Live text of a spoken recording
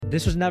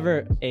this was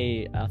never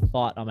a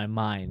thought on my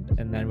mind.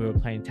 And then we were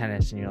playing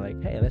tennis, and you're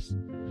like, "Hey,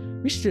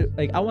 we should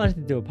like I wanted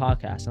to do a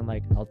podcast." I'm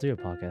like, "I'll do a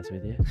podcast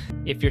with you."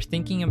 If you're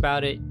thinking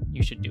about it,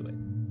 you should do it.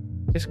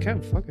 It's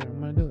Kev. Fuck it, I'm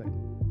gonna do it.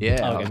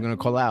 Yeah, I Okay. was gonna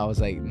call out. I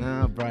was like,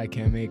 nah, bro, I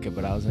can't make it.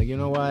 But I was like, you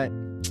know what?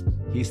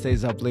 He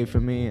stays up late for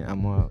me.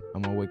 I'm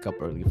gonna wake up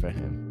early for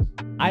him.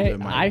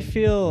 I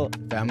feel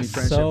Family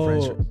friendship, so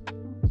friendship.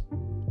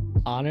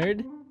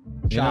 honored.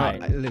 You know,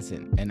 Shy.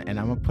 listen, and I'm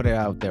gonna put it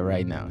out there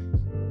right now.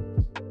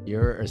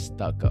 You're a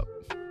stuck up,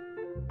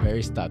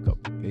 very stuck up.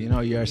 You know,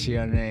 you're a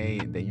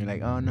CRNA, then you're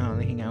like, oh no, I'm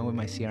hanging out with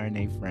my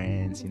CRNA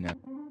friends. You know,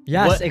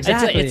 Yes, What-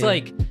 exactly. It's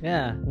like,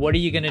 yeah. what are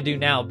you gonna do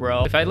now,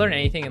 bro? If I learn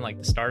anything in like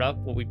the startup,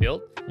 what we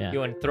built, Yeah. you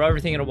want to throw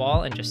everything at a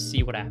wall and just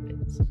see what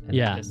happens. And then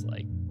Yeah.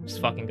 just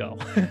fucking go.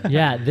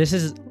 Yeah, this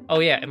is Oh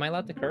yeah, am I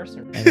allowed to curse?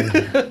 Or...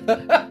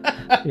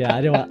 yeah.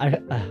 I didn't want.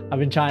 I've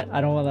been trying. I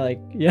don't want to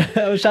like. Yeah,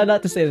 I was trying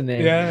not to say the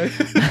name. Yeah.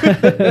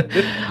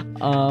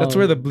 That's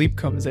where the bleep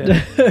comes in.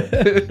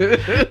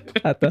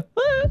 At the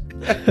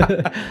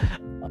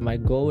my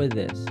goal with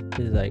this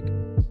is like,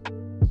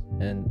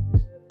 and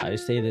I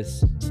say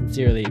this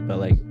sincerely, but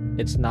like,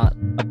 it's not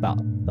about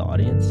the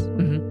audience.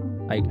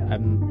 Mhm. Like,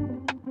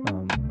 I'm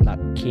not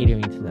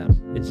catering to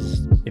them. It's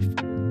just if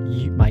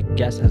my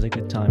guest has a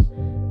good time,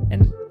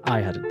 and I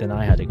had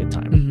a good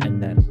time, Mhm.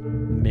 and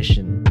then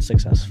mission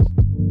successful.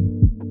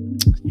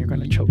 You're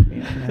gonna choke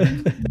me up,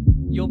 man.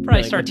 You'll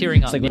probably Like, start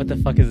tearing It's up. like, what the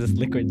fuck is this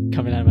liquid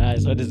coming out of my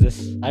eyes? What is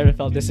this? I haven't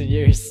felt this in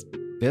years.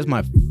 this is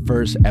my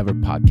first ever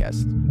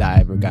podcast that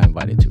I ever got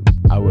invited to.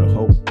 I would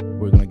hope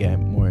we're gonna get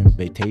more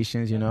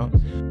invitations. You know,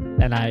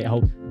 And I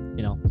hope,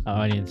 our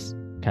audience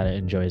kind of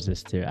enjoys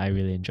this too. I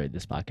really enjoyed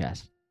this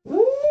podcast. That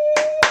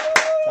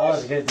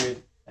was good, dude.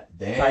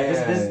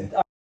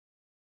 damn.